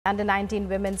Under-19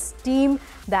 women's team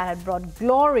that had brought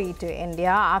glory to India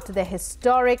after the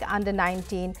historic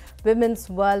Under-19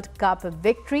 Women's World Cup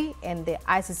victory in the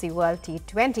ICC World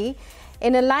T20.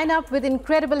 In a lineup with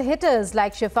incredible hitters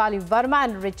like Shefali Verma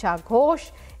and Richa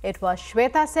Ghosh, it was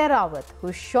Shweta Sherawat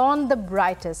who shone the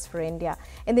brightest for India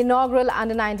in the inaugural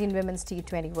Under-19 Women's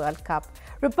T20 World Cup.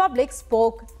 Republic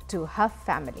spoke to her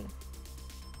family.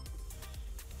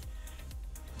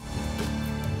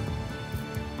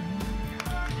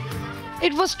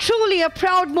 It was truly a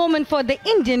proud moment for the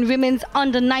Indian women's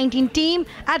under-19 team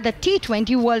at the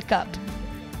T20 World Cup,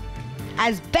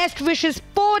 as best wishes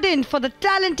poured in for the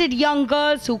talented young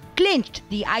girls who clinched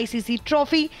the ICC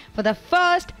trophy for the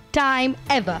first time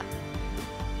ever.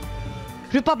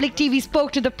 Republic TV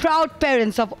spoke to the proud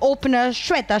parents of opener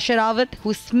Shweta Sherawat,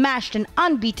 who smashed an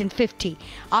unbeaten 50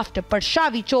 after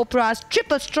Parshavi Chopra's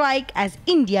triple strike as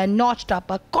India notched up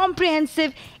a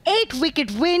comprehensive 8-wicket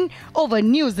win over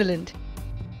New Zealand.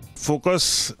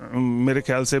 Focus मेरे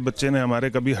ख्याल से बच्चे ने हमारे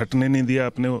कभी हटने नहीं दिया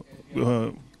अपने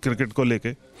क्रिकेट को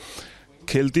लेके।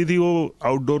 खेलती थी वो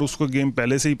आउटडोर, उसको गेम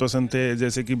पहले से ही पसंद थे,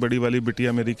 जैसे कि बड़ी वाली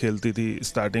बिटिया मेरी खेलती थी,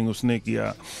 स्टार्टिंग उसने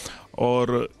किया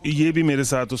और ये भी मेरे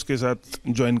साथ उसके साथ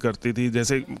ज्वाइन करती थी,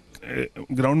 जैसे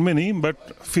ग्राउंड में नहीं बट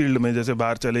फील्ड में, जैसे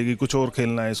बाहर चलेगी कुछ और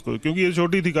खेलना है इसको, क्योंकि ये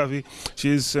छोटी थी काफ़ी।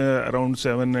 She is around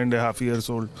 7.5 years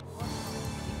old.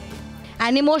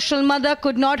 An emotional mother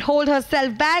could not hold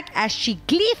herself back as she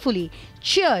gleefully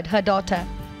cheered her daughter.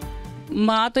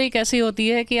 माँ तो एक ऐसी होती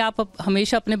है कि आप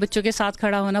हमेशा अपने बच्चों के साथ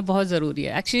खड़ा होना बहुत ज़रूरी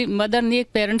है। एक्चुअली मदर नहीं, एक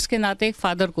पेरेंट्स के नाते एक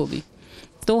फादर को भी।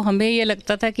 तो हमें ये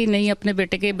लगता था कि नहीं, अपने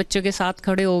बेटे के बच्चों के साथ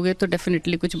खड़े होगे तो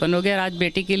डेफिनेटली कुछ बनोगे। और आज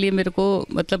बेटी के लिए मेरे को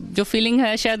मतलब जो फीलिंग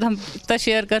है, शायद हम इतना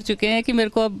शेयर कर चुके हैं कि मेरे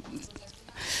को अब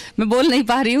मैं बोल नहीं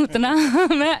पा रही हूँ उतना।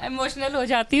 मैं इमोशनल हो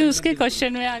जाती हूँ उसके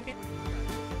क्वेश्चन में आके।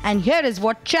 And here is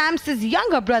what Champs'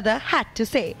 younger brother had to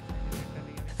say.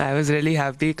 I was really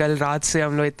happy. कल रात से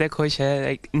हम लोग इतने खुश हैं,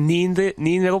 like नींद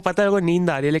मेरे को पता है मेरे को नींद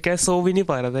आ रही है, लेकिन सो भी नहीं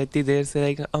पा रहा था इतनी देर से।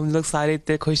 like हम लोग सारे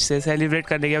इतने खुश थे, सेलिब्रेट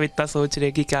करने के अब इतना सोच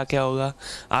रहे कि क्या क्या होगा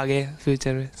आगे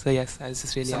फ्यूचर में। So yes, I was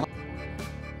just really happy.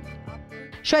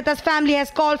 Shweta's family has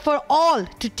called for all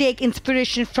to take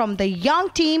inspiration from the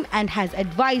young team and has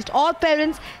advised all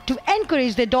parents to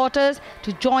encourage their daughters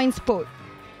to join sport.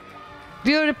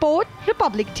 Bureau Report,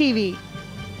 Republic TV.